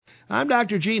I'm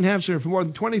Dr. Gene Henssler. For more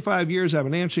than 25 years, I've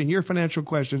been answering your financial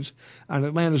questions on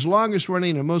Atlanta's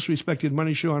longest-running and most respected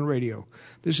money show on radio.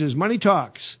 This is Money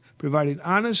Talks, providing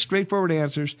honest, straightforward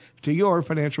answers to your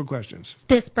financial questions.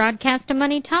 This broadcast of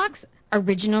Money Talks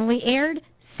originally aired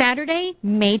Saturday,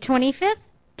 May 25th,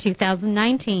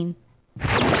 2019.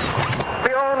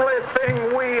 The only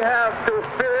thing we have to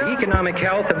fear. The economic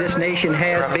health of this nation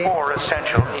has been. Four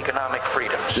essential economic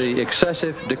freedoms. The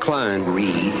excessive decline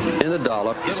in the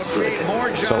dollar.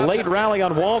 So late rally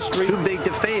on Wall Street. Too big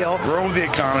to fail. Growing the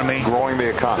economy.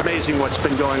 It's amazing what's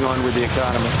been going on with the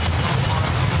economy.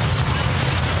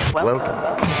 Welcome.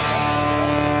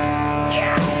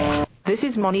 This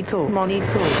is Money Talk. Money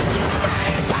Talk.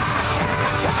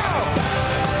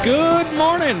 Good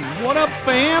morning. What up,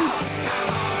 fam?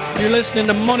 You're listening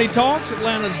to Money Talks,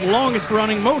 Atlanta's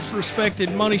longest-running, most respected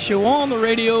money show on the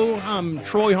radio. I'm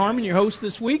Troy Harmon, your host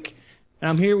this week, and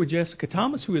I'm here with Jessica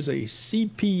Thomas, who is a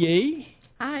CPA.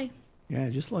 Hi. Yeah,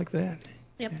 just like that.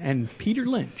 Yep. And Peter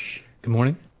Lynch. Good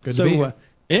morning. Good to be here.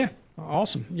 Yeah,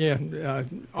 awesome. Yeah,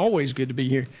 always good to be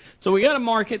here. So we got a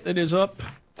market that is up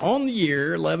on the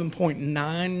year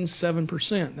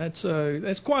 11.97%.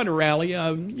 That's quite a rally.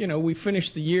 We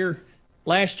finished the year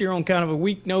last year on kind of a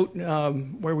weak note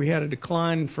where we had a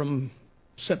decline from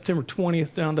September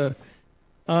 20th down to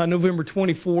November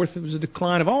 24th. It was a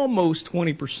decline of almost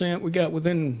 20%. We got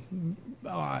within,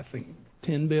 I think,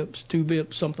 10 bips, 2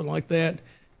 bips, something like that.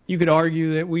 You could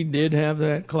argue that we did have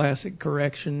that classic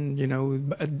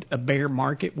correction, a bear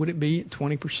market. Would it be at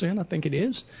 20%? I think it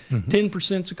is.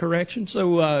 10% is a correction.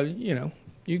 So, you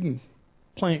can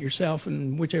plant yourself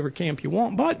in whichever camp you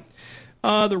want. But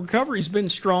the recovery's been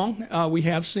strong. We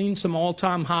have seen some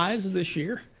all-time highs this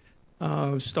year.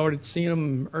 Started seeing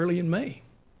them early in May.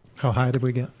 How high did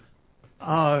we get?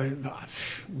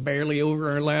 Barely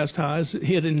over our last highs.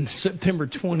 Hit in September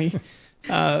 20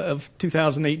 of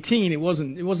 2018. It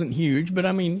wasn't huge, but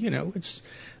I mean, it's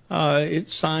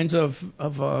signs of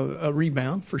a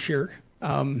rebound for sure.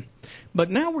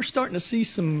 But now we're starting to see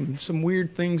some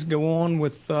weird things go on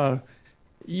with,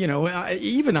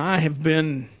 even I have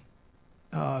been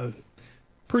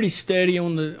pretty steady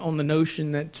on the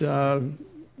notion that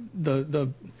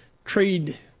the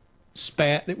trade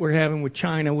spat that we're having with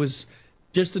China was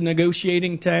just a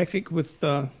negotiating tactic with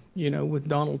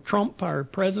Donald Trump, our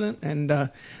president, and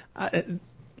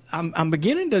I'm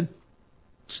beginning to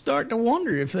start to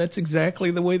wonder if that's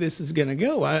exactly the way this is going to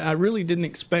go. I really didn't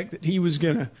expect that he was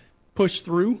going to push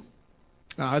through.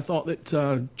 I thought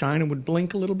that China would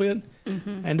blink a little bit,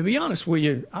 and to be honest with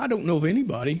you, I don't know of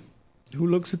anybody who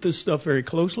looks at this stuff very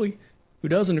closely, who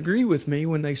doesn't agree with me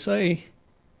when they say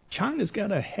China's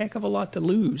got a heck of a lot to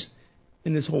lose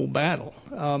in this whole battle.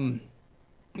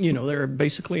 They're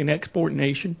basically an export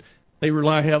nation. They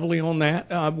rely heavily on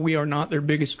that. We are not their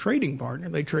biggest trading partner.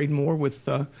 They trade more with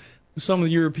some of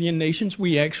the European nations.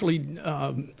 We actually,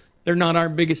 they're not our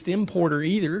biggest importer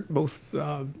either. Both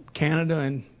Canada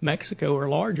and Mexico are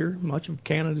larger. Much of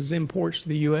Canada's imports to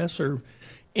the U.S. are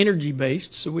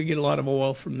energy-based, so we get a lot of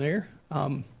oil from there.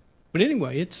 But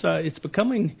anyway, it's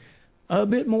becoming a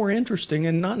bit more interesting,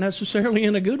 and not necessarily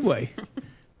in a good way.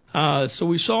 So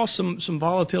we saw some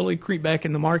volatility creep back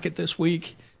in the market this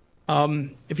week.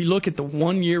 If you look at the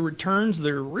one-year returns,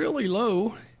 they're really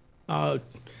low.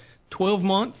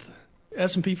 12-month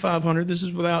S&P 500, this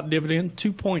is without dividend,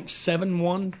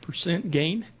 2.71%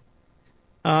 gain.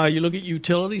 You look at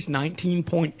utilities,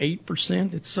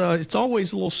 19.8%. It's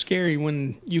always a little scary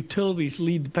when utilities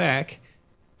lead the pack.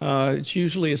 It's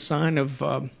usually a sign of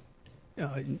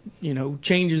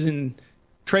changes in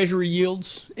Treasury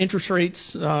yields, interest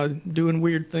rates doing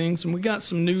weird things, and we got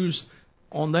some news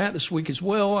on that this week as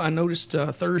well. I noticed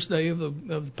Thursday of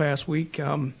the past week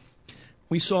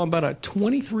we saw about a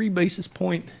 23 basis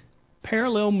point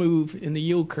parallel move in the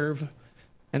yield curve,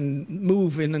 and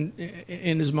move in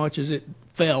as much as it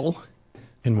fell.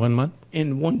 In 1 month?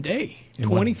 In 1 day.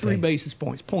 23 basis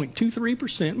points,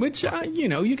 0.23%, which,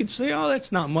 you could say,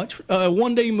 that's not much.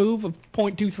 1 day move of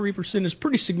 0.23% is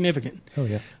pretty significant. Oh,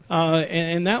 yeah.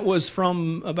 And that was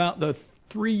from about the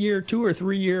 2 or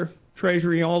 3 year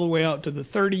Treasury all the way out to the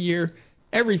 30-year.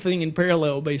 Everything in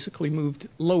parallel basically moved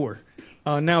lower.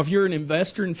 Now, if you're an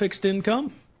investor in fixed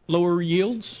income, lower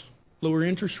yields, lower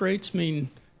interest rates mean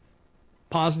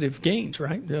positive gains,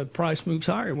 right? The price moves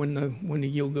higher when the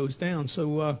yield goes down.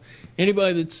 So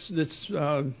anybody that's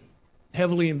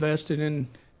heavily invested in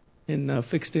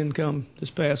fixed income this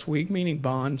past week, meaning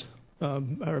bonds,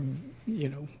 or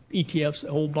ETFs that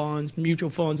hold bonds,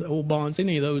 mutual funds that hold bonds,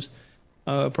 any of those,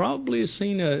 probably has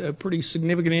seen a pretty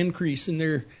significant increase in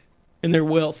their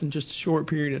wealth in just a short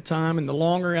period of time. And the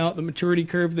longer out the maturity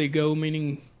curve they go,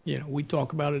 meaning we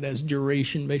talk about it as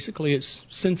duration. Basically, it's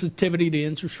sensitivity to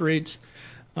interest rates.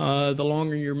 The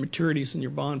longer your maturities in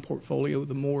your bond portfolio,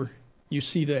 the more you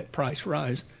see that price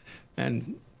rise.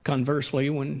 And conversely,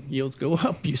 when yields go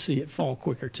up, you see it fall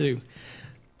quicker too.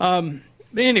 But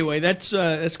anyway, that's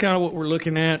kind of what we're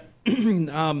looking at.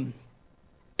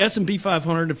 S&P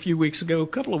 500 a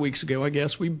couple of weeks ago, I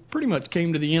guess, we pretty much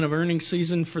came to the end of earnings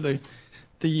season for the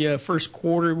first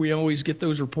quarter. We always get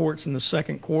those reports in the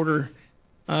second quarter.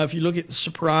 If you look at the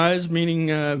surprise, meaning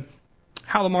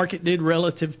how the market did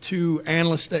relative to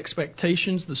analyst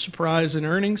expectations, the surprise in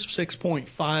earnings,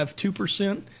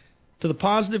 6.52%. To the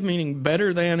positive, meaning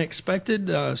better than expected.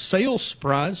 Sales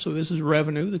surprise, so this is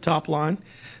revenue, the top line,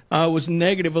 was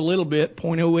negative a little bit,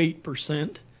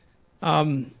 0.08%.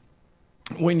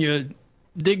 When you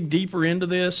dig deeper into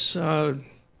this,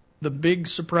 the big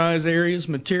surprise areas,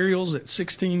 materials at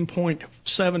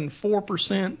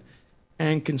 16.74%,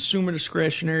 and consumer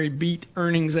discretionary beat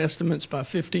earnings estimates by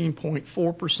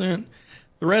 15.4%.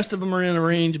 The rest of them are in a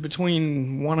range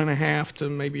between 1.5% to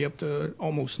maybe up to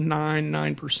almost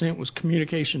 9% was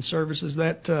communication services.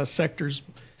 That sector's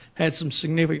had some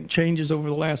significant changes over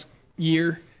the last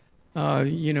year.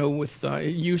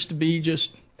 It used to be just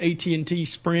AT&T,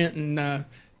 Sprint, and I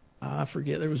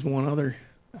forget, there was one other.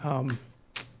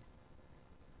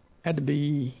 Had to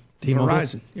be T-Mobile?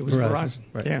 Verizon. It was Verizon.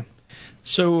 Right. Yeah.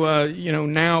 So,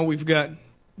 now we've got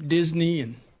Disney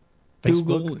and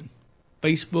Google and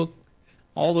Facebook,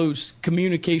 all those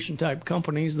communication-type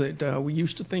companies that we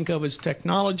used to think of as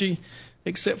technology,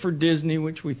 except for Disney,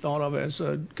 which we thought of as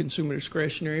consumer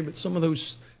discretionary. But some of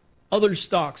those other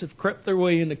stocks have crept their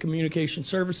way into communication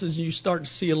services. You start to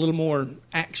see a little more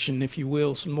action, if you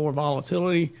will, some more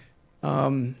volatility,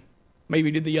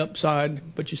 maybe to the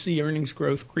upside, but you see earnings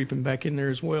growth creeping back in there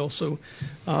as well. So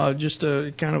just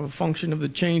a kind of a function of the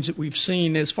change that we've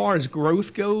seen. As far as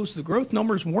growth goes, the growth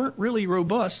numbers weren't really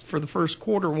robust for the first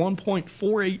quarter,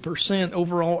 1.48%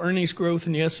 overall earnings growth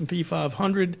in the S&P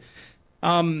 500.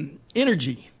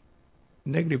 Energy,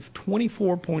 negative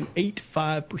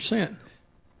 24.85%.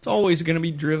 It's always going to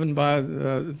be driven by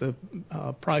the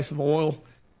price of oil.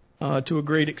 To a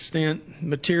great extent.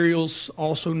 Materials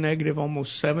also negative,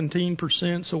 almost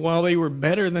 17%. So while they were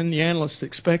better than the analysts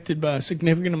expected by a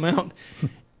significant amount,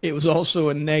 it was also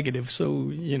a negative. So,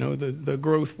 the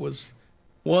growth was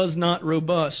not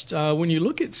robust. When you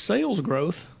look at sales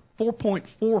growth,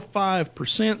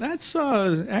 4.45%, that's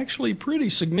actually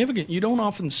pretty significant. You don't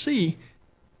often see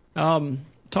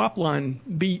top line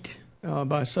beat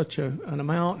by such an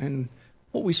amount. And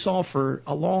what we saw for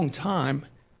a long time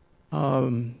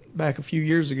back a few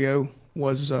years ago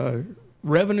was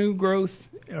revenue growth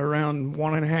around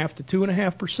 1.5% to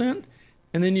 2.5%,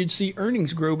 and then you'd see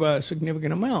earnings grow by a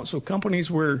significant amount. So companies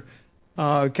were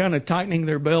kind of tightening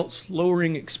their belts,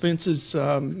 lowering expenses,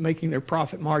 making their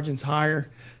profit margins higher.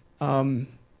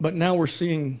 But now we're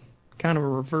seeing kind of a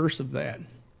reverse of that.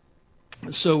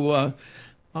 So,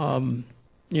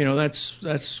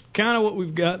 that's kind of what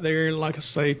we've got there. Like I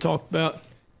say, talked about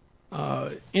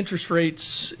interest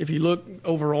rates. If you look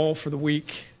overall for the week,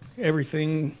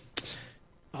 everything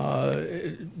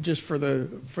just for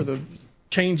the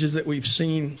changes that we've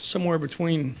seen, somewhere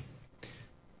between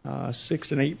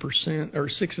 6 and 8%, or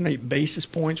 6 and 8 basis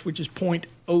points, which is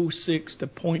 0.06 to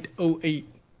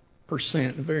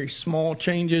 0.08%. Very small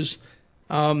changes.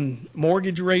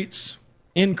 Mortgage rates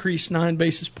increased 9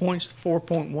 basis points to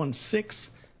 4.16.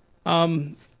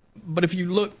 But if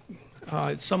you look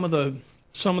at some of the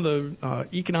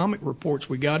economic reports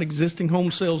we got, existing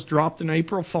home sales dropped in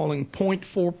April, falling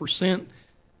 0.4%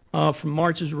 from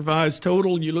March's revised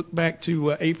total. You look back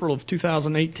to April of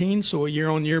 2018, so a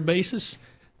year-on-year basis,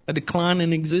 a decline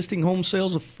in existing home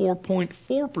sales of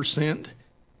 4.4%.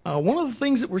 One of the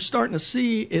things that we're starting to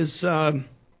see is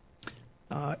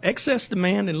excess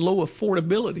demand and low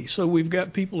affordability. So we've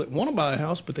got people that want to buy a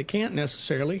house, but they can't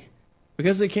necessarily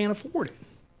because they can't afford it.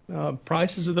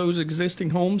 Prices of those existing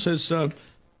homes has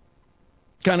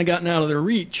kind of gotten out of their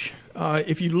reach.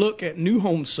 If you look at new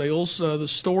home sales, the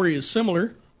story is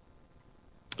similar.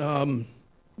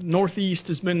 Northeast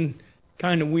has been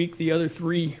kind of weak. The other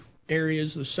three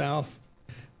areas, the South,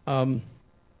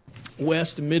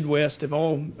 West, and Midwest, have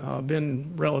all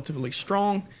been relatively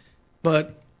strong.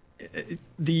 But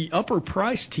the upper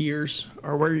price tiers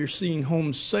are where you're seeing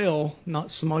homes sell, not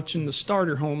so much in the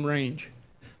starter home range.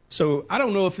 So I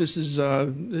don't know if this is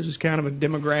kind of a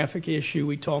demographic issue.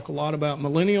 We talk a lot about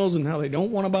millennials and how they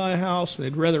don't want to buy a house.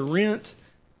 They'd rather rent.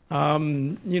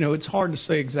 It's hard to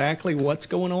say exactly what's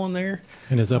going on there.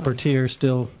 And is upper tier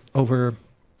still over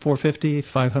 450,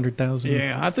 500,000.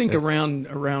 Yeah, I think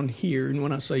around here, and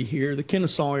when I say here, the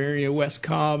Kennesaw area, West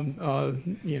Cobb,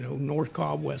 North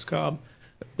Cobb, West Cobb,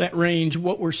 that range.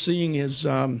 What we're seeing is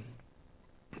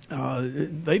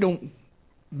they don't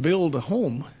build a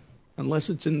home unless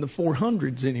it's in the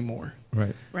 400s anymore.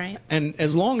 Right. Right. And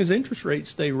as long as interest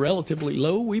rates stay relatively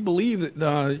low, we believe that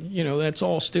that's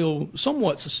all still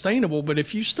somewhat sustainable. But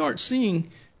if you start seeing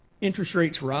interest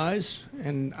rates rise,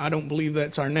 and I don't believe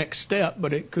that's our next step,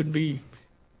 but it could be,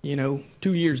 2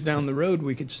 years down the road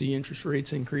we could see interest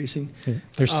rates increasing. Yeah.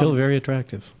 They're still very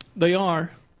attractive. They are,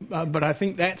 but I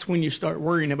think that's when you start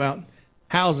worrying about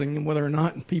housing and whether or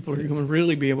not people are going to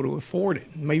really be able to afford it,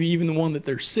 maybe even the one that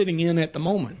they're sitting in at the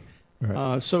moment.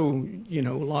 Right. So, a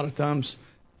lot of times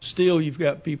still you've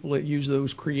got people that use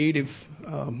those creative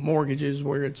mortgages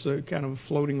where it's a kind of a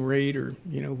floating rate or,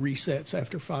 resets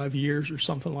after 5 years or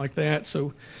something like that.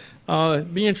 So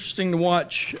it'd be interesting to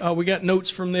watch. We got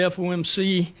notes from the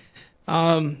FOMC.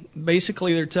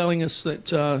 Basically, they're telling us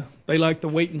that they like the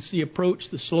wait-and-see approach,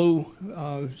 the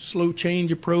slow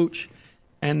change approach.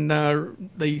 And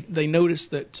they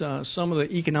noticed that some of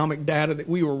the economic data that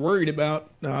we were worried about,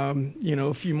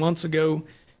 a few months ago,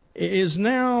 is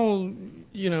now,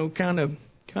 kind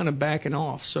of backing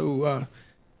off. So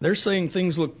they're saying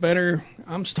things look better.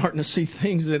 I'm starting to see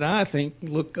things that I think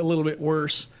look a little bit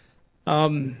worse.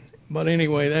 But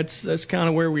anyway, that's kind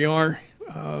of where we are.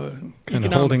 Kind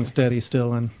of holding steady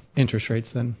still on interest rates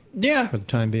then. Yeah. For the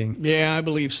time being. Yeah, I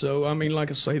believe so. I mean,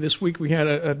 like I say, this week we had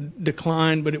a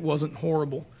decline, but it wasn't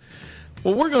horrible.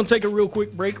 Well, we're going to take a real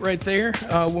quick break right there.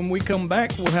 When we come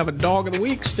back, we'll have a Dog of the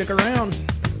Week. Stick around.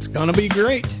 It's going to be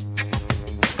great.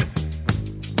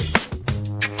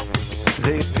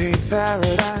 They paid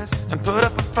paradise and put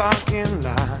up a fucking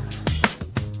lie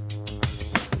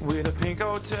with a pink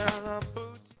hotel of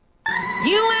boots.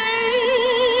 You ain't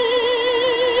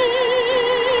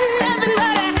nothing but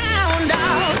a hound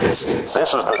dog. This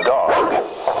is the Dog of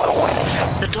the Week.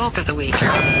 The Dog of the Week.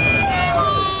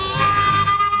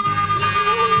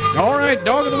 All right,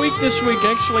 Dog of the Week this week.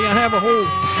 Actually, I have a whole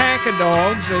pack of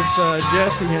dogs, as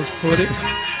Jesse has put it.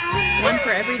 One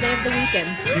for every day of the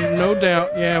weekend. No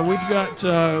doubt. Yeah,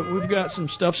 we've got some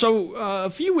stuff. So a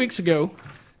few weeks ago,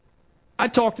 I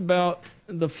talked about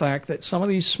the fact that some of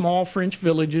these small French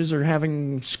villages are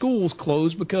having schools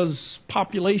closed because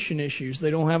population issues.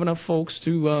 They don't have enough folks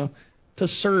to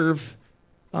serve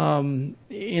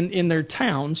in their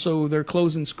town, so they're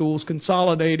closing schools,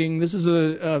 consolidating. This is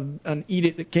an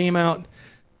edict that came out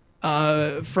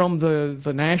from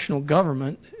the national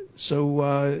government.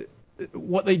 So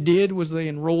what they did was they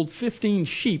enrolled 15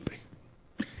 sheep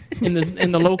in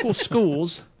the local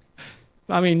schools.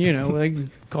 I mean, they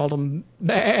called them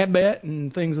Babette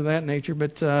and things of that nature,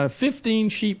 but 15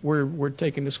 sheep were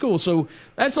taken to school. So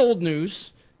that's old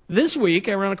news. This week,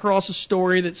 I ran across a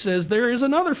story that says there is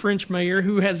another French mayor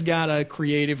who has got a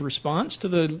creative response to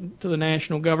the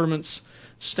national government's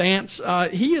stance.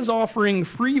 He is offering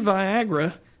free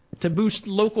Viagra to boost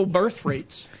local birth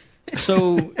rates.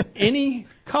 So any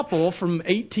couple from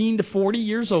 18 to 40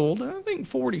 years old, I think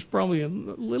 40 is probably a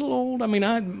little old. I mean,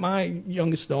 my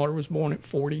youngest daughter was born at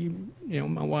 40.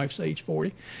 My wife's age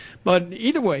 40. But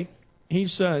either way,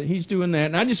 he's doing that.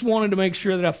 And I just wanted to make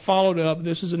sure that I followed up.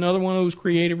 This is another one of those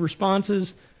creative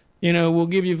responses. We'll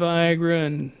give you Viagra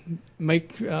and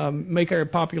make our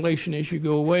population issue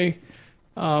go away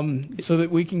so that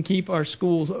we can keep our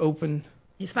schools open.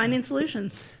 He's finding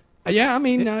solutions. Yeah, I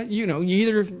mean, you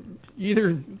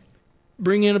either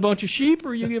bring in a bunch of sheep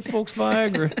or you give folks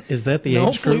Viagra. Is that the age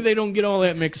hopefully group? They don't get all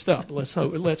that mixed up. Let's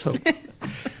hope.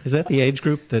 Is that the age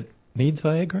group that needs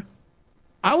Viagra?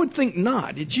 I would think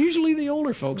not. It's usually the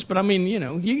older folks, but I mean, you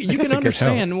can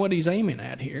understand what he's aiming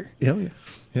at here. Yeah.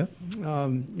 Have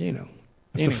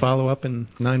to follow up in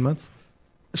 9 months.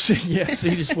 See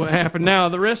just what happened. Now,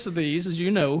 the rest of these, as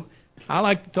you know, I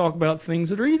like to talk about things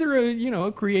that are either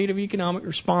a creative economic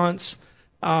response,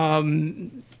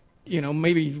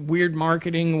 maybe weird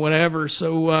marketing, whatever.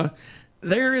 So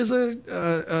there is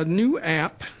a new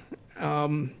app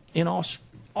in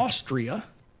Austria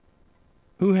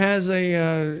who has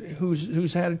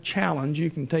who's had a challenge.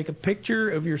 You can take a picture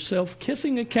of yourself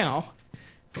kissing a cow.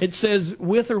 It says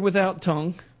with or without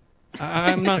tongue.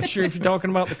 I'm not sure if you're talking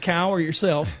about the cow or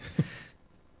yourself.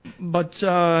 But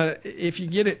if you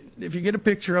get a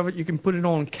picture of it, you can put it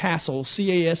on Castl,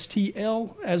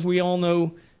 C-A-S-T-L. As we all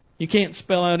know, you can't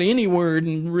spell out any word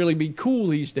and really be cool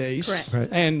these days. Correct.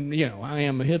 Right. And I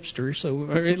am a hipster,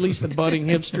 or at least a budding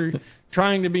hipster,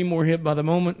 trying to be more hip by the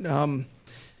moment.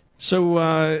 So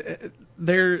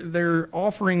they're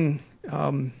offering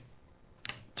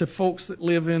to folks that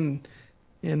live in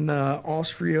in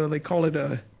Austria. They call it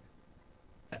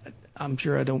I'm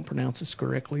sure I don't pronounce this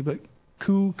correctly, but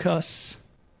Kuhkuss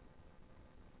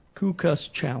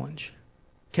Challenge.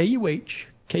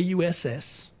 Kuhkuss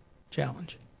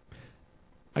Challenge.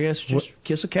 I guess just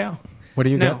kiss a cow. What do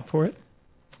you get for it?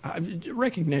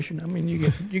 Recognition. I mean,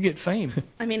 you get fame.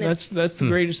 I mean, that's the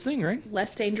greatest thing, right? Less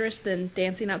dangerous than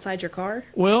dancing outside your car?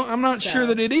 Well, I'm not sure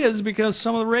that it is, because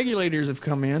some of the regulators have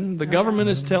come in. The government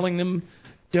is telling them,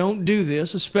 don't do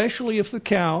this, especially if the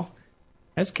cow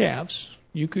has calves.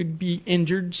 You could be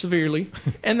injured severely.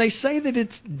 And they say that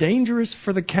it's dangerous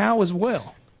for the cow as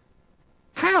well.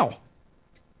 How?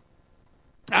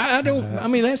 I don't. I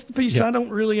mean, that's the piece I don't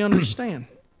really understand.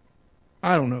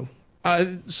 I don't know.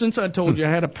 Since I told you I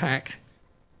had a pack,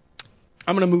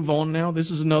 I'm going to move on now.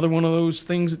 This is another one of those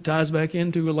things that ties back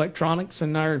into electronics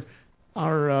and our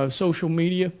social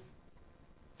media.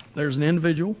 There's an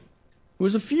individual who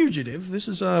is a fugitive. This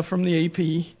is from the AP.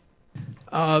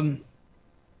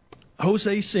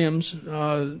 Jose Sims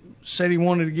said he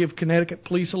wanted to give Connecticut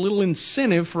police a little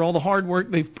incentive for all the hard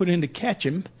work they've put in to catch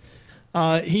him.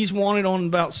 He's wanted on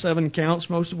about 7 counts,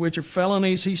 most of which are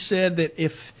felonies. He said that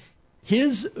if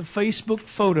his Facebook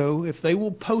photo, if they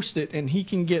will post it and he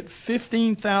can get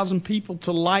 15,000 people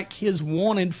to like his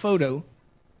wanted photo,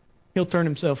 he'll turn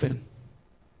himself in.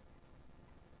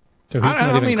 So he's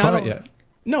not even caught yet?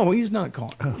 No, he's not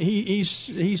caught. Oh.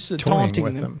 He's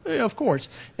taunting them. Yeah, of course.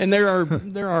 And there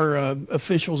are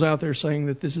officials out there saying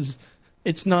that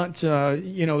it's not,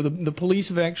 the police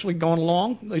have actually gone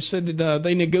along. They said that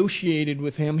they negotiated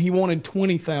with him. He wanted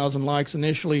 20,000 likes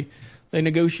initially. They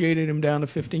negotiated him down to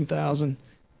 15,000,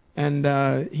 and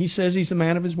he says he's a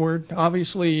man of his word.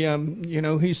 Obviously,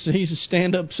 he's a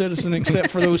stand-up citizen,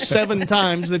 except for those 7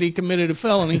 times that he committed a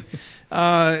felony,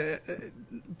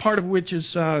 part of which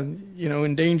is,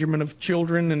 endangerment of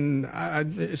children, and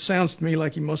it sounds to me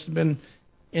like he must have been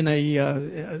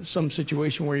in some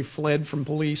situation where he fled from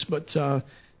police. But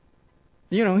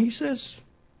he says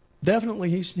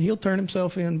definitely he'll turn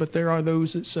himself in, but there are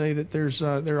those that say that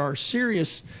there are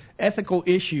serious ethical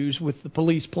issues with the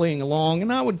police playing along,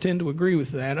 and I would tend to agree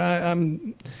with that.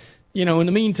 I'm in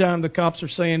the meantime, the cops are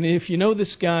saying, if you know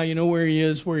this guy, you know where he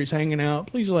is, where he's hanging out,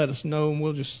 please let us know, and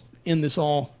we'll just end this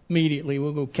all immediately.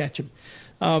 We'll go catch him.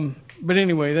 But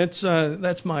anyway,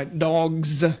 that's my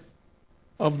dogs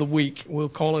of the week. We'll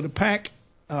call it a pack,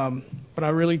 but I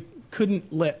really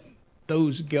couldn't let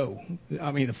those go.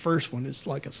 I mean, the first one is,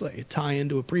 like I say, a tie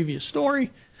into a previous story.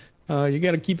 You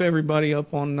got to keep everybody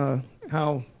up on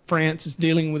how France is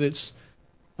dealing with its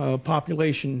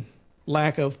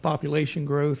lack of population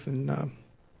growth, and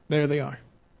there they are.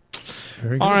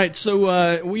 Very good. All right,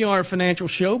 so we are a financial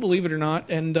show, believe it or not,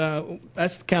 and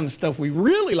that's the kind of stuff we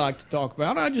really like to talk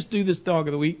about. I just do this dog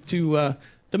of the week to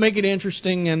make it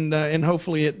interesting, and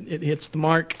hopefully it hits the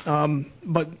mark.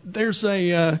 But there's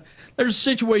a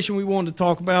situation we wanted to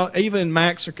talk about. Ava and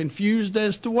Max are confused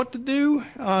as to what to do.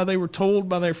 They were told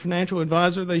by their financial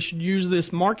advisor they should use this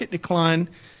market decline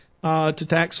to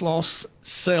tax loss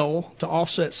sell to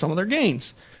offset some of their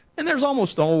gains. And there's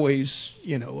almost always,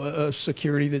 a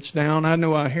security that's down. I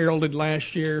know I heralded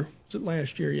last year. Was it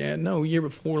last year? Yeah, no, year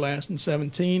before last in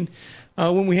 2017,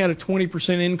 when we had a 20%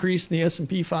 increase in the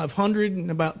S&P 500,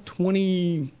 and about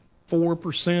 24%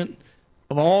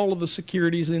 of all of the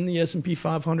securities in the S&P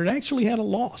 500 actually had a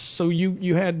loss. So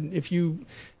you had, if you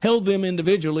held them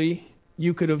individually,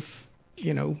 you could have,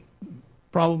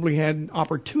 probably had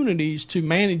opportunities to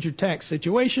manage your tax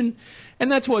situation,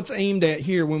 and that's what's aimed at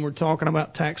here when we're talking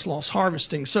about tax loss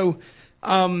harvesting. So,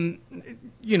 Mac's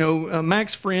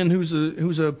friend,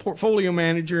 who's a portfolio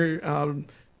manager,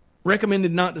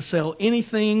 recommended not to sell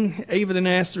anything. Ava then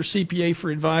asked her CPA for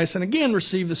advice, and again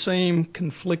received the same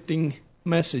conflicting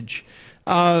message.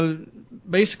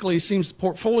 Basically, it seems the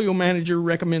portfolio manager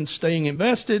recommends staying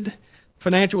invested.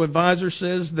 Financial advisor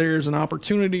says there's an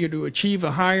opportunity to achieve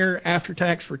a higher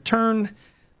after-tax return.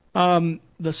 The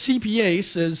CPA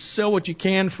says sell what you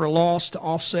can for a loss to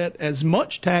offset as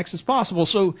much tax as possible.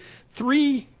 So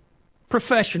 3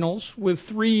 professionals with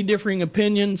 3 differing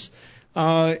opinions,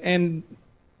 and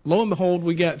lo and behold,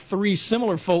 we got 3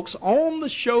 similar folks on the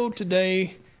show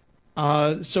today.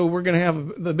 So we're going to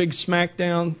have the big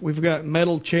smackdown. We've got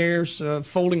metal chairs,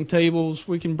 folding tables.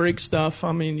 We can break stuff.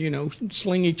 I mean,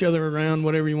 sling each other around,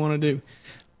 whatever you want to do.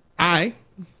 I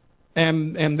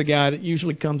am the guy that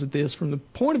usually comes at this from the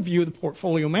point of view of the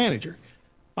portfolio manager.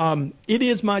 It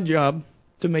is my job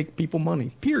to make people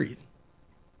money, period.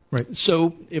 Right.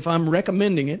 So if I'm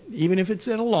recommending it, even if it's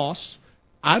at a loss,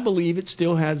 I believe it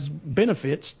still has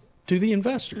benefits to the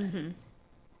investor.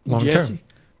 Mm-hmm.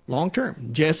 Long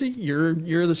term. Jesse, you're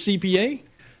the CPA.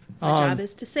 Our job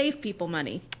is to save people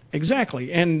money.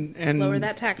 Exactly, and lower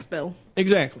that tax bill.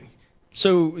 Exactly.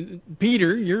 So,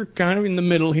 Peter, you're kind of in the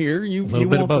middle here. You a little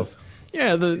bit of both.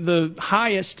 The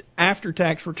highest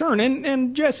after-tax return.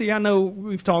 And Jesse, I know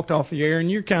we've talked off the air,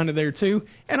 and you're kind of there too,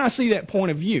 and I see that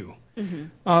point of view.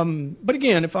 Mm-hmm. But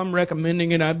again, if I'm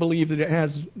recommending it, I believe that it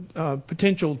has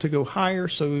potential to go higher,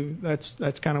 so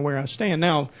that's kind of where I stand.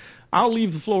 Now, I'll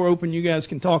leave the floor open. You guys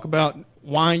can talk about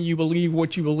why you believe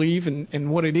what you believe and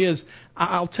what it is.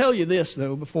 I'll tell you this,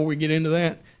 though, before we get into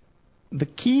that. The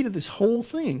key to this whole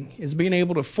thing is being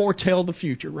able to foretell the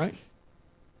future, right?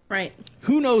 Right.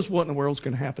 Who knows what in the world's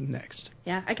going to happen next?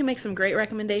 Yeah, I can make some great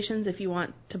recommendations if you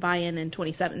want to buy in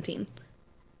 2017.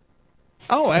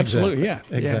 Oh, absolutely,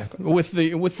 exactly. Yeah. Exactly.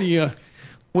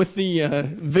 With the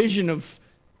vision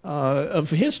of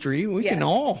history, we can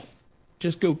all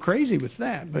just go crazy with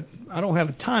that. But I don't have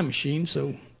a time machine,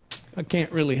 so I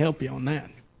can't really help you on that.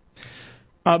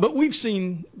 But we've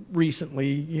seen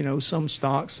recently, some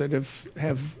stocks that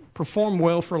have performed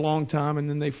well for a long time and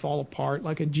then they fall apart,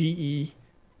 like a GE.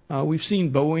 We've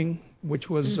seen Boeing, which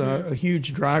was a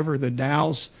huge driver of the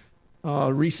Dow's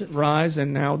recent rise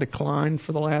and now decline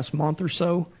for the last month or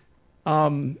so.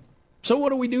 So what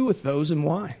do we do with those and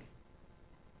why?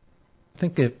 I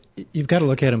think you've got to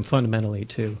look at them fundamentally,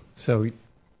 too. So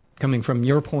coming from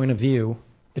your point of view,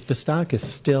 if the stock is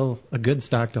still a good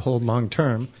stock to hold long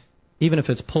term, even if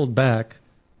it's pulled back,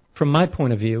 from my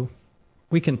point of view,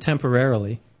 we can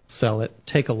temporarily sell it,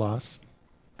 take a loss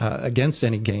against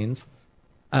any gains.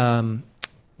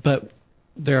 But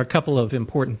there are a couple of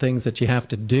important things that you have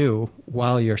to do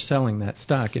while you're selling that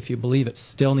stock. If you believe it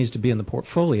still needs to be in the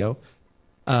portfolio,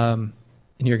 and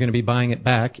you're going to be buying it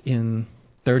back in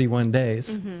 31 days.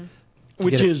 Mm-hmm.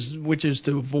 Which is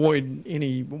to avoid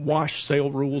any wash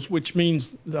sale rules, which means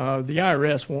the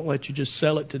IRS won't let you just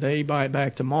sell it today, buy it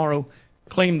back tomorrow,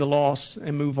 claim the loss,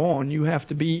 and move on. You have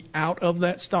to be out of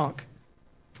that stock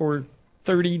for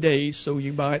 30 days, so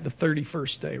you buy it the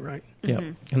 31st day, right? Yeah,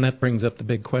 and that brings up the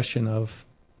big question of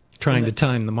trying to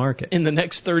time the market. In the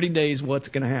next 30 days, what's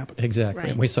going to happen? Exactly.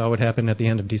 Right. And we saw what happened at the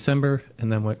end of December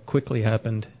and then what quickly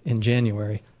happened in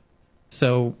January.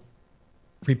 So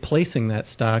replacing that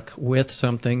stock with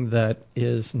something that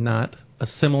is not a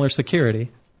similar security,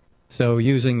 so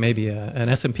using maybe an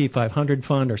S&P 500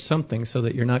 fund or something so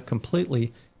that you're not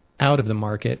completely out of the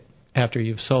market after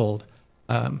you've sold,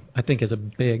 I think is a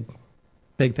big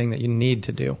thing that you need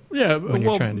to do when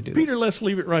you're trying to do Peter, this. let's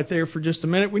leave it right there for just a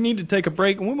minute. We need to take a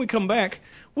break, and when we come back,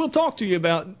 we'll talk to you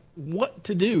about what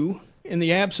to do in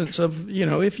the absence of,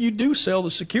 if you do sell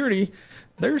the security,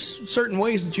 there's certain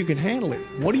ways that you can handle it.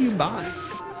 What do you buy?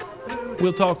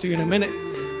 We'll talk to you in a minute.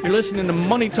 You're listening to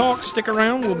Money Talk. Stick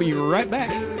around. We'll be right back.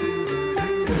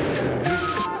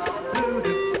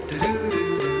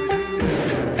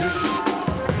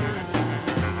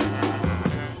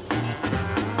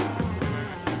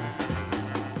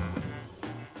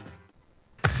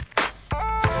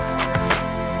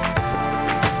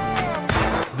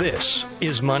 This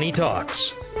is Money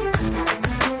Talks.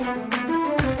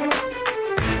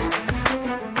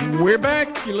 We're back.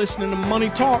 You're listening to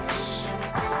Money Talks.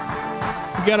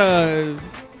 We got a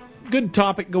good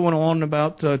topic going on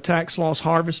about tax loss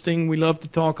harvesting. We love to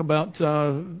talk about,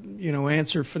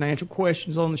 answer financial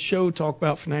questions on the show, talk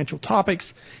about financial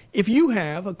topics. If you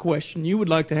have a question you would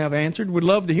like to have answered, we'd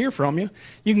love to hear from you.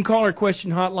 You can call our question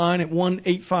hotline at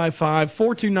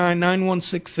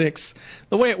 1-855-429-9166.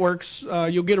 The way it works,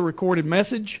 you'll get a recorded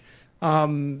message.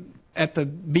 At the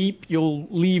beep, you'll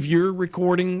leave your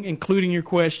recording, including your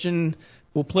question.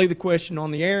 We'll play the question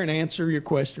on the air and answer your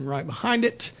question right behind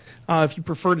it. If you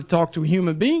prefer to talk to a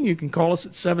human being, you can call us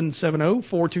at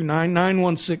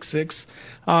 770-429-9166.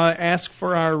 Ask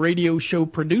for our radio show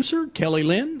producer, Kelly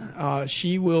Lynn.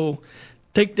 She will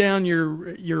take down your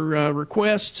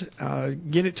request,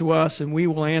 get it to us, and we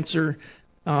will answer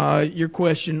your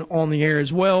question on the air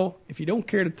as well. If you don't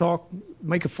care to talk,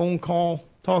 make a phone call,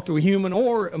 talk to a human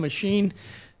or a machine,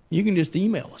 you can just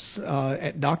email us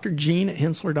at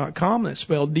drgene@henssler.com. That's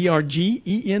spelled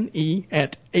DRGENE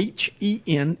at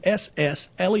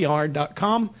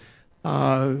HENSSLER.com.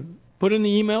 Put in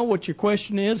the email what your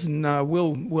question is, and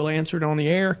we'll answer it on the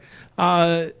air.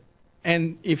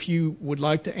 And if you would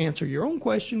like to answer your own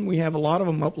question, we have a lot of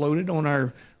them uploaded on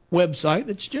our website.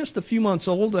 It's just a few months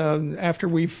old after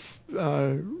we've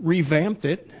revamped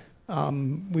it.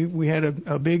 We had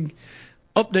a big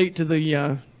update to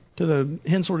the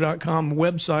Henssler.com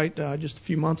website just a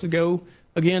few months ago.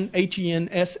 Again,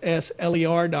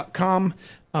 HENSSLER.com.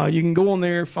 You can go on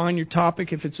there, find your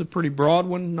topic if it's a pretty broad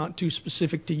one, not too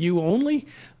specific to you only,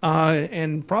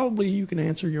 and probably you can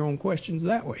answer your own questions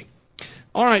that way.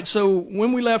 All right, so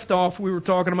when we left off, we were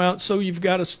talking about, so you've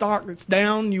got a stock that's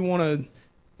down, you want to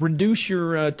reduce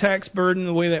your tax burden.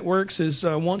 The way that works is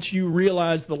once you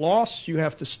realize the loss, you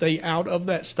have to stay out of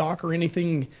that stock or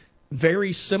anything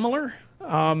very similar.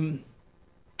 Most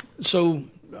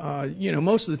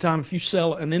of the time, if you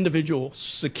sell an individual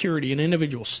security, an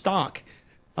individual stock,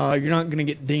 you're not going to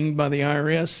get dinged by the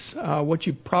IRS. What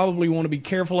you probably want to be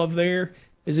careful of there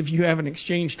is if you have an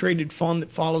exchange-traded fund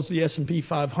that follows the S&P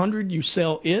 500, you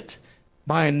sell it,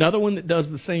 buy another one that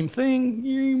does the same thing,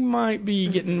 you might be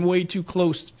getting way too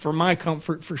close for my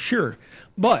comfort for sure.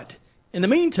 But in the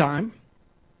meantime,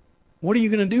 what are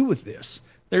you going to do with this?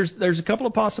 There's a couple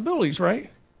of possibilities, right?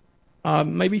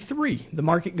 Maybe three. The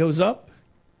market goes up,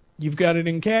 you've got it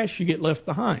in cash, you get left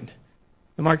behind.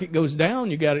 The market goes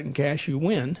down, you got it in cash, you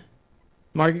win.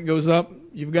 The market goes up,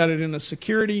 you've got it in a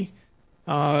security.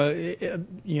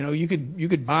 You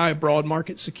could buy a broad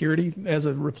market security as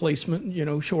a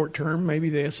replacement, short term, maybe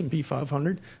the S&P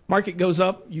 500. Market goes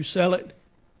up, you sell it.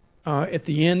 At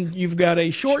the end, you've got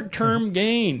a short term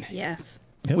gain. Yes.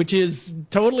 Yep. Which is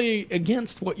totally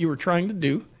against what you were trying to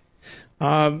do.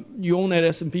 You own that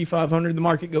S&P 500, the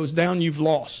market goes down, you've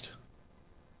lost.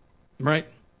 Right?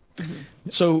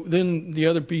 Mm-hmm. So then the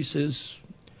other piece is,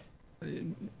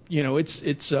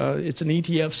 it's an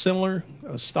ETF similar,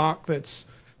 a stock that's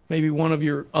maybe one of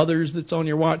your others that's on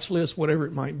your watch list, whatever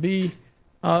it might be.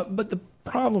 But the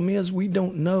problem is we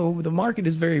don't know. The market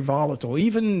is very volatile.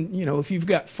 Even, if you've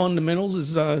got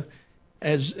fundamentals,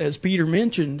 as Peter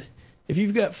mentioned, if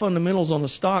you've got fundamentals on a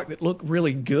stock that look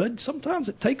really good, sometimes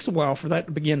it takes a while for that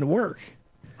to begin to work.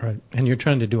 Right. And you're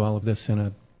trying to do all of this in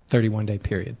a 31-day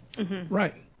period. Mm-hmm.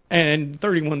 Right. And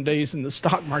 31 days in the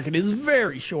stock market is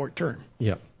very short term.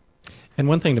 Yeah. And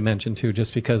one thing to mention, too,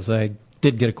 just because I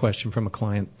did get a question from a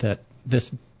client that this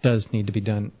does need to be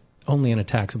done only in a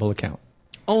taxable account.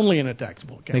 Only in a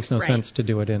taxable account. Makes no sense to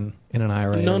do it in an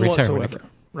IRA None or retirement whatsoever.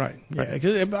 account. Right. Yeah.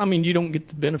 You don't get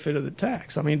the benefit of the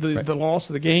tax. The loss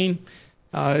of the gain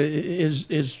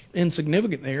is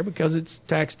insignificant there because it's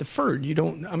tax deferred.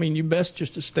 You best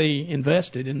just to stay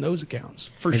invested in those accounts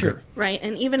for sure. Right.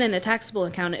 And even in a taxable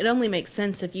account, it only makes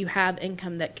sense if you have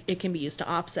income that it can be used to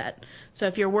offset. So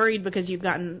if you're worried because you've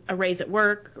gotten a raise at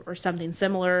work or something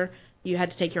similar, you had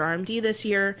to take your RMD this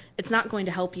year, it's not going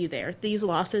to help you there. These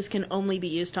losses can only be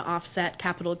used to offset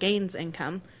capital gains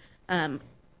income.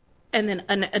 And then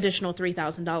an additional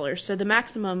 $3,000. So the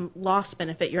maximum loss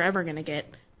benefit you're ever going to get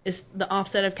is the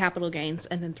offset of capital gains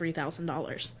and then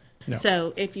 $3,000. No.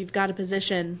 So if you've got a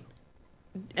position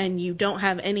and you don't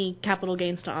have any capital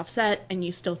gains to offset and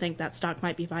you still think that stock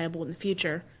might be viable in the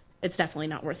future, it's definitely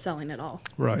not worth selling at all.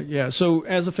 Right, yeah. So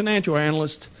as a financial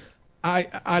analyst,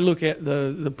 I look at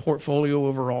the portfolio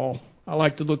overall. I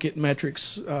like to look at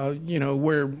metrics,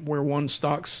 where one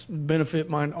stock's benefit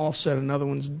might offset another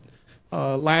one's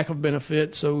lack of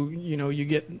benefit, so you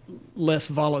get less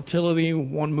volatility.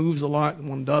 One moves a lot and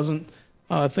one doesn't.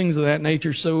 Things of that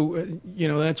nature. So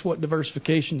that's what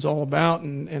diversification's all about,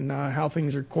 and how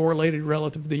things are correlated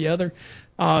relative to the other.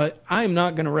 I am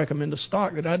not going to recommend a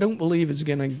stock that I don't believe is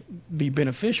going to be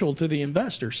beneficial to the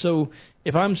investor. So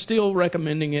if I'm still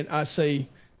recommending it, I say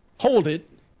hold it.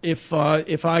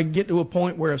 If I get to a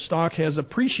point where a stock has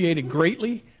appreciated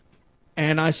greatly,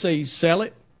 and I say sell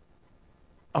it,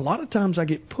 a lot of times I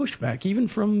get pushback, even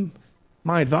from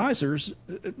my advisors,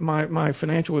 my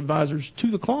financial advisors to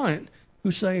the client,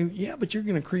 who say, yeah, but you're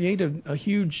going to create a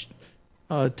huge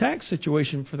tax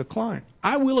situation for the client.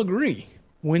 I will agree.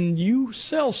 When you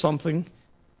sell something,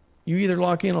 you either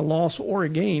lock in a loss or a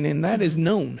gain, and that is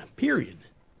known, period.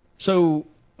 So,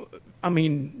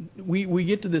 we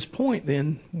get to this point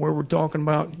then where we're talking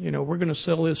about, we're going to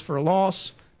sell this for a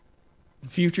loss. The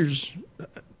future's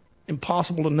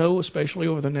impossible to know, especially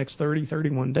over the next 30,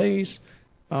 31 days.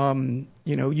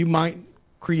 You might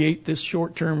create this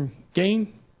short-term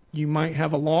gain. You might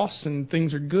have a loss and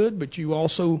things are good, but you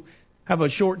also have a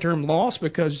short-term loss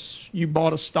because you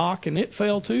bought a stock and it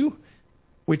fell too,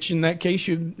 which in that case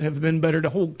should have been better to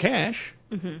hold cash.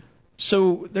 Mm-hmm.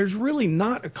 So there's really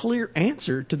not a clear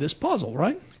answer to this puzzle,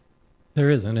 right? There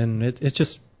isn't, and it's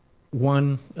just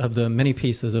one of the many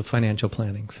pieces of financial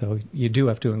planning. So you do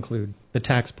have to include the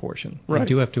tax portion. Right.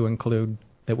 You do have to include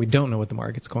that we don't know what the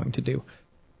market's going to do.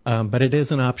 But it is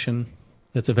an option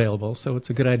that's available, so it's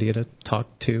a good idea to talk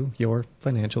to your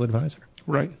financial advisor.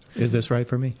 Right. Is this right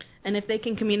for me? And if they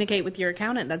can communicate with your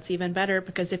accountant, that's even better,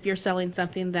 because if you're selling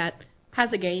something that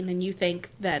has a gain and you think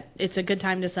that it's a good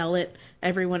time to sell it,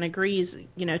 everyone agrees,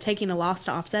 taking a loss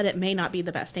to offset it may not be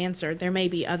the best answer. There may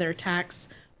be other tax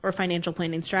or financial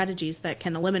planning strategies that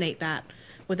can eliminate that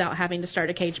without having to start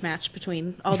a cage match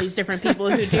between all these different people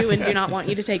who do and do not want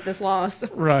you to take this loss.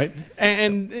 Right.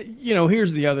 And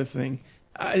here's the other thing.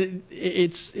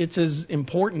 It's as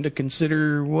important to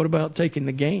consider, what about taking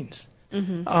the gains?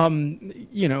 Mm-hmm.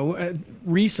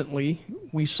 Recently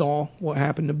we saw what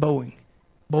happened to Boeing.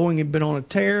 Boeing had been on a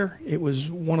tear. It was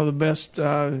one of the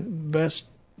best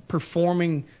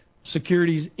performing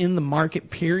securities in the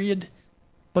market, period.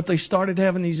 But they started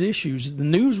having these issues. The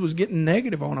news was getting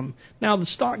negative on them. Now, the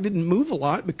stock didn't move a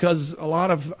lot because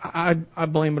I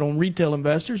blame it on retail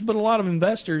investors, but a lot of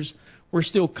investors were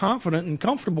still confident and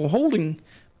comfortable holding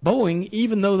Boeing,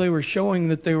 even though they were showing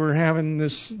that they were having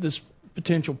this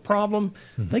potential problem.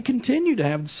 Mm-hmm. They continue to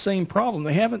have the same problem.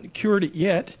 They haven't cured it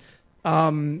yet.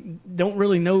 Don't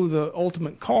really know the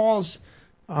ultimate cause,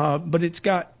 but it's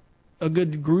got a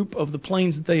good group of the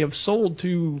planes that they have sold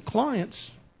to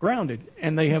clients grounded,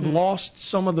 and they have lost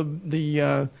some of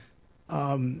the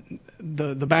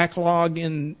backlog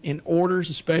in orders,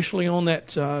 especially on that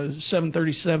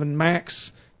 737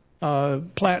 MAX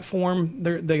platform.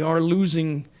 They are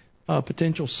losing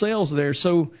potential sales there.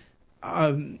 So,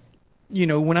 when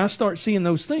I start seeing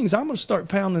those things, I'm going to start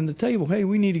pounding the table. Hey,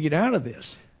 we need to get out of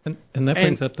this. And that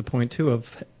brings up the point, too, of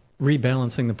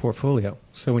rebalancing the portfolio.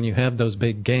 So when you have those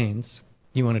big gains,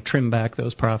 you want to trim back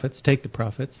those profits, take the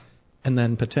profits, and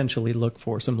then potentially look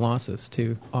for some losses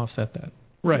to offset that.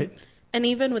 Right. And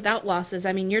even without losses,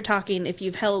 I mean, you're talking, if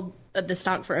you've held the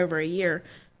stock for over a year,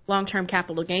 long-term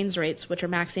capital gains rates, which are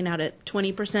maxing out at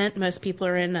 20%, most people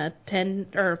are in a 10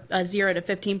 or a 0 to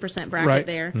 15% bracket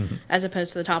there, as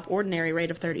opposed to the top ordinary rate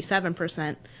of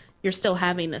 37%. You're still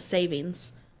having a savings.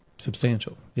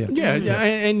 Substantial. Yeah. Yeah,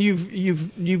 and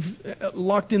you've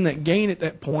locked in that gain at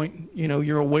that point.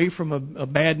 You're away from a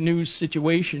bad news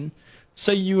situation.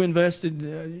 Say you invested,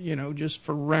 just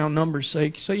for round numbers'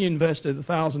 sake, say you invested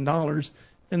 $1,000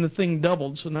 and the thing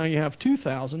doubled, so now you have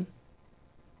 $2,000.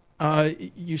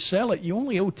 You sell it, you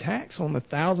only owe tax on the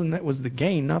 $1,000 that was the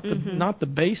gain, not the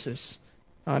basis,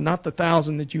 not the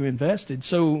 $1,000 that you invested.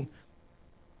 So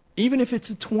even if it's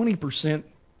a 20%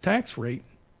 tax rate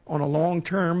on a long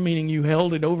term, meaning you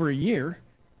held it over a year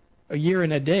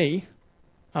and a day,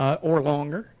 or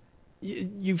longer,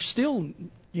 you've still.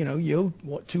 You owe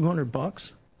what,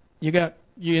 $200?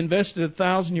 You invested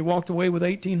 $1,000, you walked away with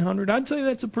 $1,800. I'd say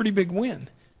that's a pretty big win.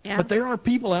 Yeah. But there are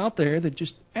people out there that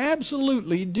just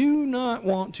absolutely do not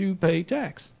want to pay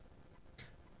tax.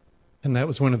 And that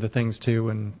was one of the things too.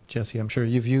 And Jesse, I'm sure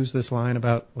you've used this line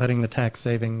about letting the tax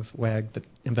savings wag the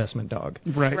investment dog.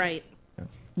 Right. Right.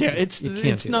 Yeah,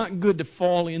 it's not good to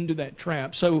fall into that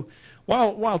trap. So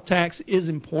while tax is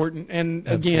important, and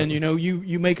again,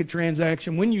 you make a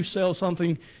transaction, when you sell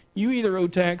something, you either owe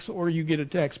tax or you get a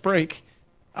tax break.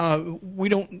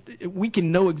 We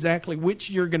can know exactly which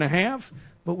you're going to have,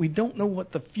 but we don't know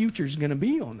what the future is going to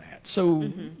be on that. So,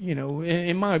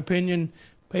 in my opinion,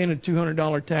 paying a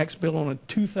 $200 tax bill on a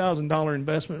 $2,000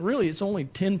 investment, really it's only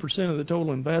 10% of the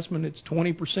total investment. It's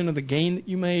 20% of the gain that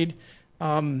you made.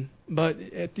 But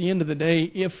at the end of the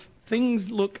day, if things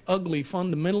look ugly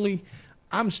fundamentally,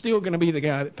 I'm still going to be the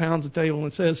guy that pounds the table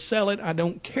and says, sell it. I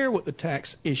don't care what the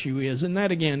tax issue is. And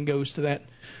that, again, goes to that,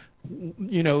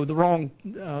 the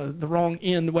wrong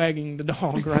end wagging the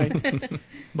dog, right?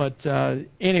 But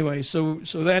anyway, so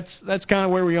that's kind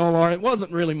of where we all are. It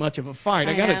wasn't really much of a fight.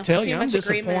 I got to tell you, I'm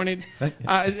disappointed.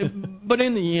 But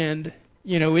in the end,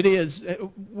 it is.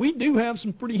 We do have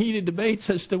some pretty heated debates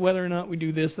as to whether or not we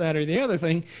do this, that, or the other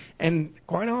thing, and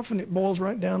quite often it boils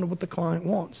right down to what the client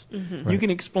wants. You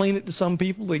can explain it to some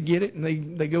people, they get it,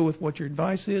 and they go with what your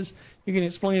advice is. You can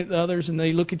explain it to others, and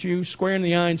they look at you square in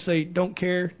the eye and say, don't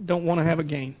care, don't want to have a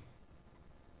gain.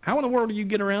 How in the world do you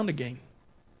get around a gain?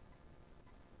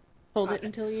 Hold it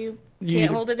until you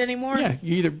can't hold it anymore? Yeah,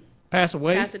 you either pass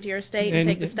away. Pass it to your estate and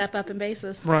take the step up in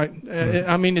basis. Right.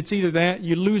 I mean, it's either that,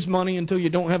 you lose money until you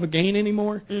don't have a gain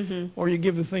anymore, or you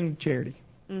give the thing to charity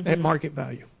at market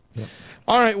value. Yep.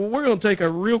 All right, well, we're going to take a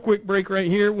real quick break right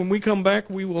here. When we come back,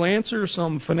 we will answer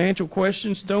some financial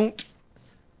questions. Don't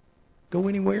go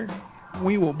anywhere.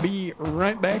 We will be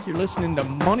right back. You're listening to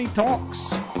Money Talks.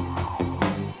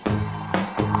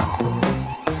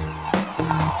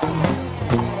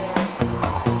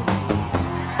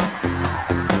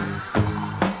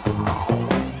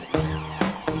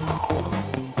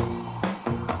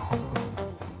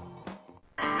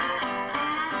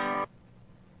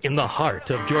 In the heart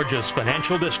of Georgia's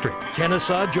financial district,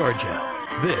 Kennesaw,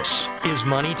 Georgia, this is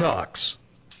Money Talks.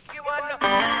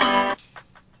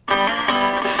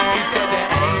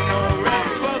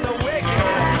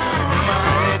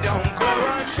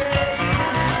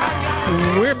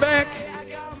 We're back.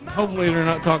 Hopefully they're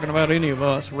not talking about any of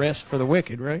us. Rest for the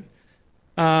wicked, right?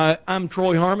 I'm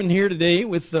Troy Harmon here today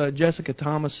with Jessica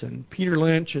Thomas and Peter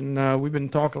Lynch, and we've been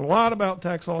talking a lot about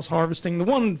tax loss harvesting. The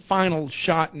one final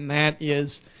shot in that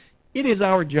is it is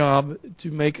our job to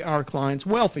make our clients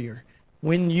wealthier.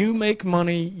 When you make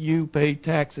money, you pay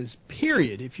taxes,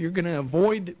 period. If you're going to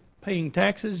avoid paying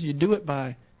taxes, you do it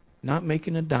by not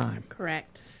making a dime.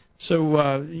 Correct.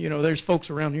 So, there's folks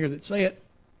around here that say it.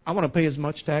 I want to pay as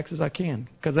much tax as I can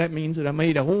because that means that I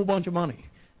made a whole bunch of money.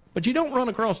 But you don't run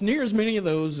across near as many of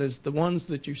those as the ones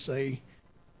that you say,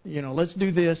 let's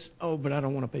do this. Oh, but I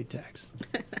don't want to pay tax.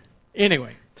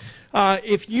 Anyway,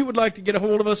 if you would like to get a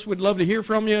hold of us, we'd love to hear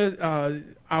from you.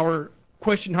 Our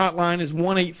question hotline is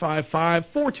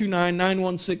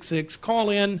 1-855-429-9166.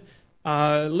 Call in,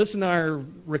 listen to our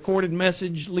recorded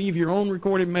message, leave your own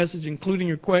recorded message, including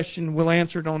your question. We'll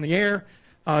answer it on the air.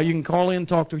 You can call in,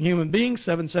 talk to a human being,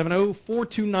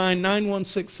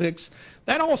 770-429-9166.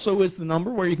 That also is the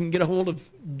number where you can get a hold of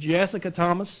Jessica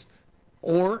Thomas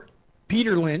or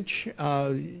Peter Lynch.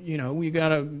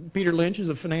 Peter Lynch is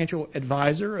a financial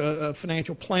advisor, a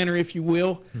financial planner, if you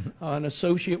will, an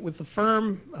associate with the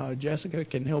firm. Jessica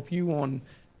can help you on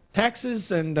taxes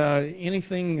and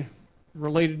anything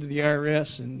related to the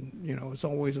IRS, and, it's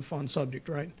always a fun subject,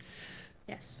 right?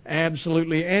 Yes.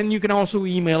 Absolutely. And you can also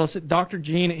email us at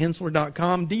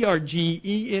drgene@henssler.com,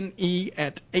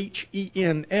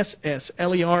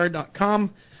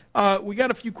 drgene@henssler.com. We got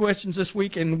a few questions this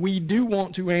week, and we do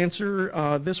want to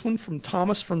answer this one from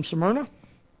Thomas from Smyrna.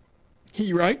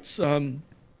 He writes,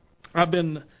 I've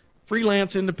been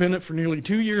freelance independent for nearly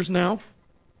 2 years now.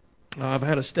 I've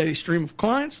had a steady stream of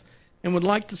clients and would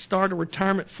like to start a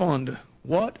retirement fund.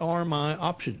 What are my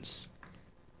options?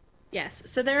 Yes,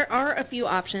 so there are a few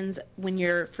options when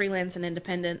you're freelance and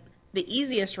independent. The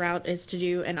easiest route is to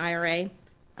do an IRA.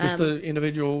 Just an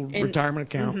individual retirement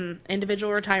account.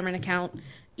 Individual retirement account,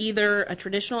 either a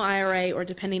traditional IRA or,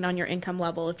 depending on your income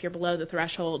level, if you're below the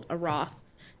threshold, a Roth.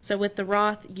 So with the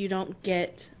Roth, you don't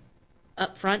get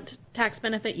upfront tax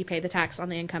benefit. You pay the tax on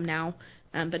the income now,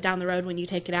 but down the road when you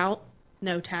take it out,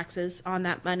 no taxes on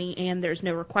that money, and there's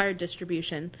no required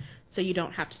distribution, so you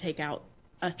don't have to take out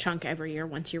a chunk every year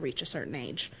once you reach a certain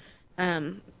age.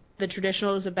 The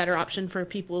traditional is a better option for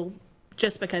people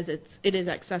just because it is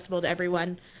accessible to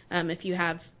everyone. If you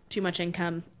have too much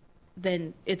income,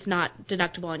 then it's not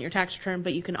deductible on your tax return,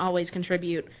 but you can always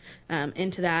contribute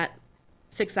into that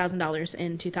 $6,000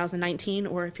 in 2019,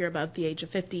 or if you're above the age of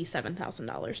 50,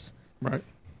 $7,000. Right.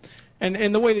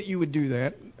 And the way that you would do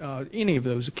that, any of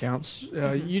those accounts,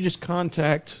 you just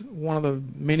contact one of the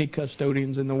many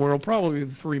custodians in the world, probably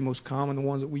the three most common, the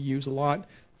ones that we use a lot: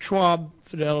 Schwab,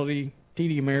 Fidelity,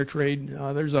 TD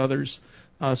Ameritrade. There's others.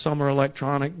 Some are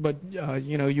electronic, but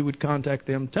you would contact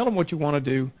them, tell them what you want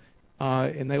to do,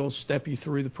 and they will step you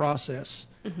through the process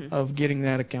of getting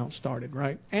that account started,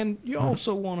 right? And you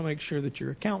also want to make sure that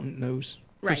your accountant knows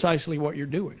precisely what you're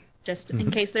doing. Just in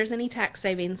case there's any tax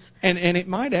savings. And it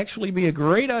might actually be a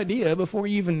great idea before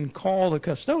you even call the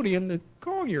custodian to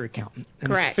call your accountant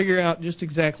and figure out just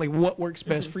exactly what works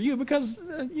best for you, because,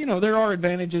 there are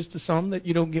advantages to some that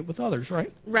you don't get with others,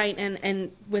 right? Right, and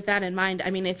with that in mind,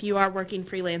 if you are working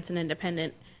freelance and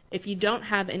independent, if you don't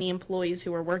have any employees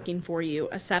who are working for you,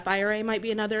 a SEP IRA might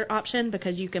be another option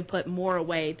because you can put more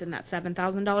away than that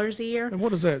 $7,000 a year. And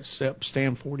what does that SEP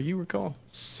stand for? Do you recall?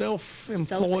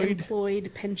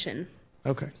 Self-employed pension.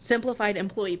 Okay. Simplified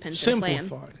employee pension plan.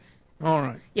 Simplified. All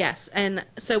right. Yes, and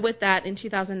so with that, in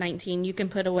 2019, you can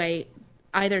put away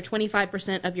either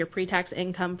 25% of your pre-tax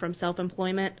income from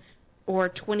self-employment or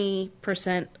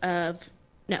 25% of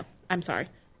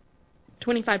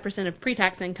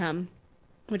pre-tax income,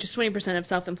 which is 20% of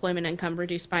self-employment income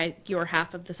reduced by your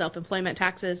half of the self-employment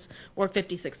taxes, or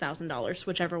 $56,000,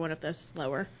 whichever one of those is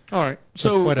lower. All right.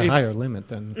 So quite a higher limit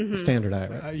than the standard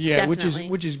IRA. Yeah,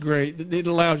 which is great. It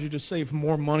allows you to save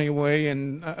more money away,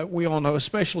 and we all know,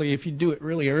 especially if you do it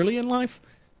really early in life,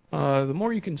 the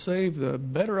more you can save, the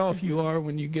better off you are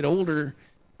when you get older.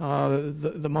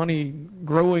 The money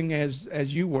growing as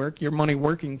you work, your money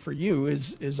working for you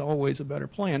is always a better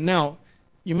plan. Now,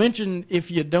 you mentioned if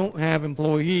you don't have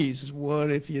employees. What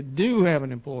if you do have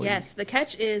an employee? Yes, the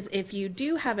catch is if you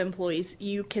do have employees,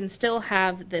 you can still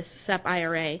have this SEP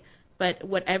IRA, but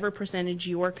whatever percentage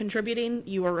you are contributing,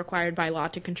 you are required by law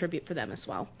to contribute for them as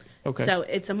well. Okay. So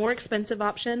it's a more expensive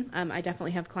option. I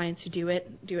definitely have clients who do it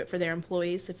for their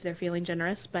employees if they're feeling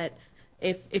generous, but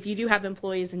if you do have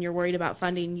employees and you're worried about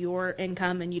funding your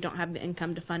income and you don't have the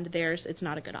income to fund theirs, it's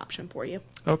not a good option for you.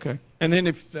 Okay. And then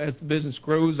if as the business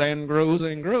grows and grows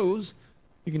and grows,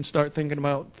 you can start thinking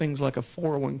about things like a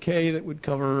 401k that would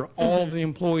cover all the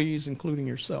employees, including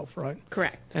yourself, right?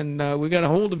 Correct. And we got a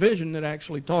whole division that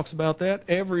actually talks about that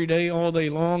every day, all day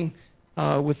long,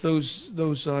 with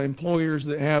those employers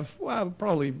that have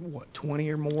probably 20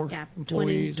 or more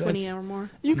employees. 20 or more.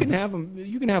 You can have them.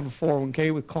 You can have a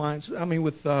 401k with clients. I mean,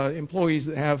 with employees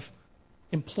that have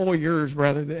employers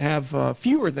rather that have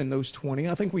fewer than those 20.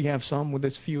 I think we have some with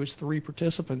as few as 3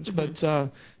 participants,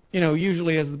 but.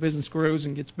 Usually as the business grows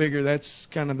and gets bigger, that's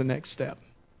kind of the next step.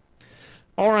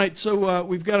 All right, so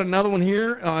we've got another one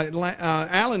here.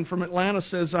 Alan from Atlanta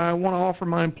says, I want to offer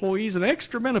my employees an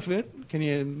extra benefit. Can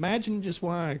you imagine just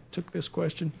why I took this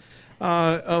question?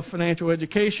 Of financial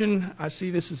education. I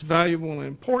see this as valuable and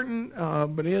important,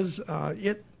 but is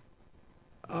it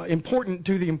important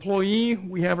to the employee?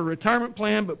 We have a retirement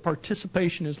plan, but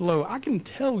participation is low. I can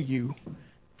tell you,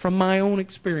 from my own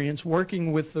experience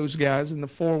working with those guys in the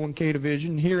 401k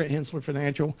division here at Henssler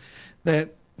Financial, that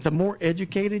the more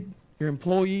educated your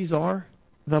employees are,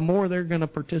 the more they're going to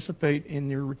participate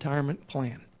in your retirement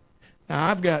plan.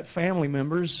 Now, I've got family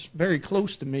members very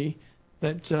close to me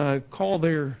that call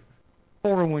their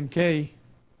 401k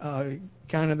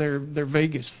kind of their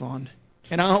Vegas fund.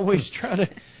 And I always try to,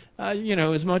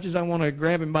 as much as I want to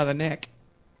grab him by the neck,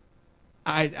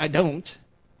 I don't.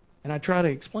 And I try to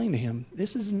explain to him,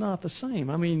 this is not the same.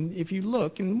 I mean, if you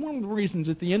look, and one of the reasons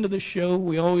at the end of the show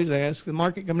we always ask, the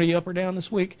market going to be up or down this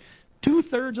week?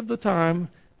 2/3 of the time,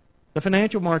 the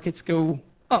financial markets go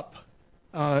up.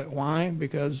 Why?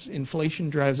 Because inflation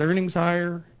drives earnings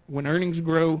higher. When earnings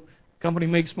grow, company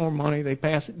makes more money. They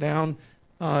pass it down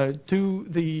to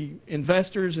the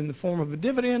investors in the form of a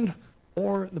dividend,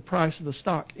 or the price of the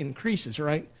stock increases,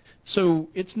 right? So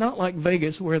it's not like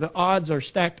Vegas where the odds are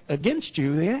stacked against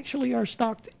you. They actually are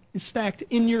stacked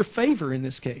in your favor in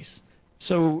this case.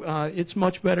 So it's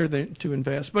much better to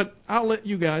invest. But I'll let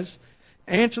you guys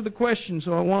answer the question.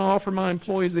 So I want to offer my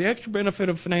employees the extra benefit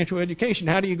of financial education.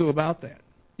 How do you go about that?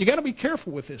 You got to be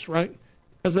careful with this, right?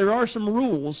 Because there are some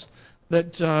rules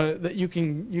that you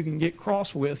can get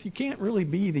cross with. You can't really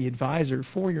be the advisor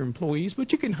for your employees,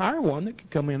 but you can hire one that can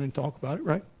come in and talk about it,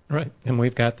 right? Right, and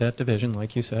we've got that division,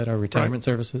 like you said, our retirement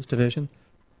services division.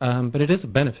 But it is a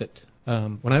benefit.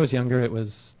 When I was younger, it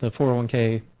was the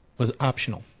 401k was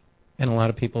optional, and a lot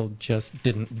of people just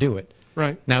didn't do it.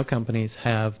 Right. Now companies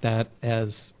have that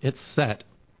as it's set,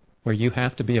 where you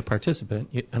have to be a participant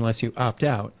unless you opt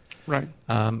out. Right.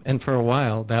 And for a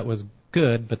while, that was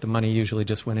good, but the money usually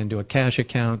just went into a cash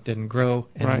account, didn't grow.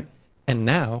 And, and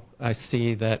now I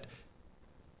see that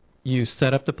you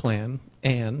set up the plan,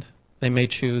 and they may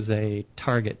choose a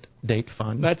target date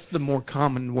fund. That's the more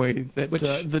common way, that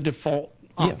the default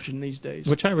option these days.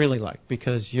 Which I really like,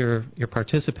 because you're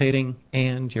participating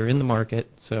and you're in the market,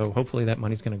 so hopefully that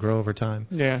money's going to grow over time.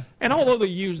 Yeah, and although they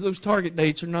use those target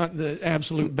dates are not the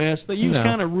absolute best, they use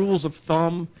kind of rules of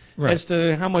thumb as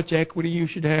to how much equity you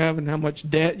should have and how much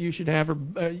debt you should have, or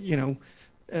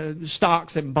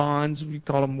stocks and bonds. You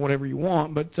call them whatever you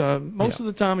want, but most of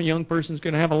the time a young person's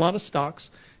going to have a lot of stocks.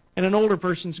 And an older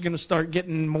person's going to start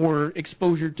getting more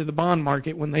exposure to the bond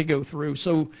market when they go through,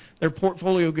 so their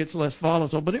portfolio gets less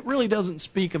volatile. But it really doesn't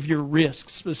speak of your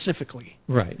risks specifically.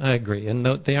 Right, I agree. And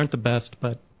they aren't the best,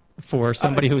 but for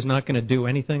somebody who's not going to do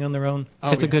anything on their own,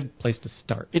 it's a good place to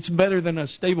start. It's better than a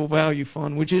stable value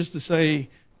fund, which is to say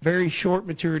very short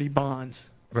maturity bonds,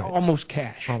 almost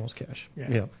cash. Almost cash,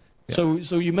 yeah.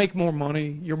 So you make more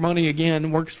money. Your money,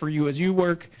 again, works for you as you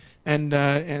work, and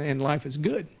life is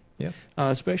good. Yeah.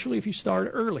 Especially if you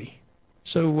start early.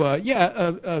 So,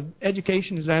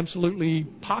 education is absolutely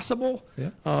possible,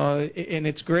 and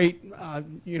it's great.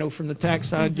 From the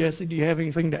tax side, Jesse, do you have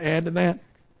anything to add to that?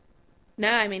 No,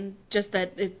 I mean, just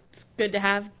that it's good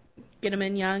to get them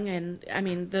in young, and, I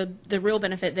mean, the real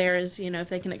benefit there is, if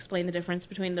they can explain the difference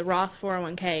between the Roth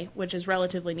 401k, which is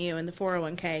relatively new, and the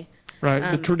 401k.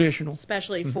 Right, the traditional.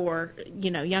 Especially for,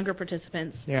 younger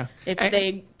participants. Yeah. If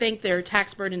they think their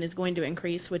tax burden is going to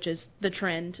increase, which is the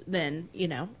trend, then,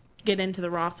 get into the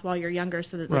Roth while you're younger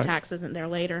so that the tax isn't there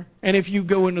later. And if you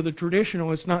go into the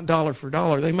traditional, it's not dollar for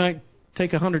dollar. They might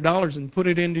take $100 and put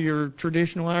it into your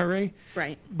traditional IRA.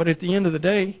 Right. But at the end of the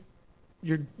day,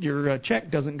 your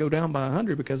check doesn't go down by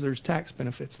 100 because there's tax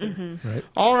benefits there. Mm-hmm. Right.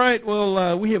 All right,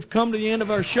 well, we have come to the end of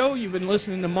our show. You've been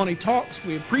listening to Money Talks.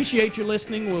 We appreciate you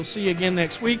listening. We'll see you again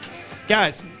next week.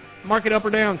 Guys, market up or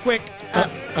down, quick. Up.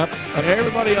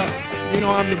 Everybody up.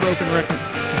 I'm the broken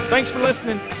record. Thanks for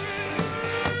listening.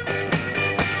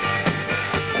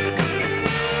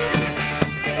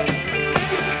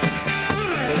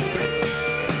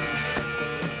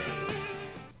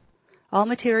 All All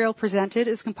material presented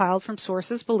is compiled from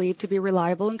sources believed to be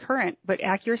reliable and current, but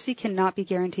accuracy cannot be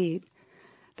guaranteed.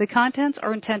 The contents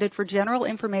are intended for general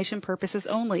information purposes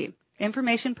only.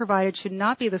 Information provided should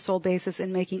not be the sole basis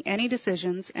in making any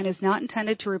decisions and is not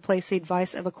intended to replace the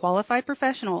advice of a qualified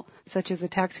professional, such as a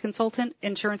tax consultant,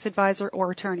 insurance advisor,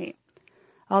 or attorney.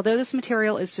 Although this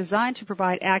material is designed to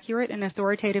provide accurate and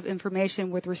authoritative information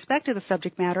with respect to the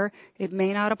subject matter, it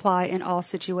may not apply in all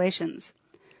situations.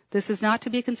 This is not to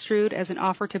be construed as an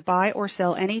offer to buy or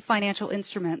sell any financial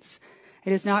instruments.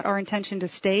 It is not our intention to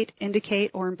state,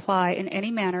 indicate, or imply in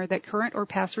any manner that current or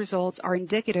past results are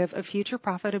indicative of future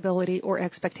profitability or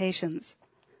expectations.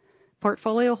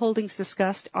 Portfolio holdings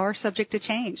discussed are subject to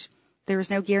change. There is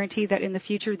no guarantee that in the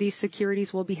future these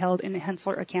securities will be held in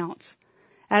Henssler accounts.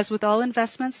 As with all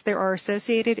investments, there are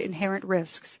associated inherent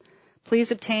risks.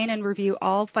 Please obtain and review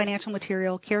all financial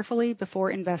material carefully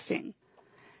before investing.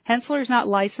 Henssler is not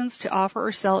licensed to offer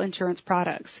or sell insurance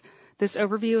products. This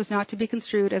overview is not to be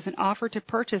construed as an offer to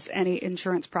purchase any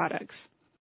insurance products.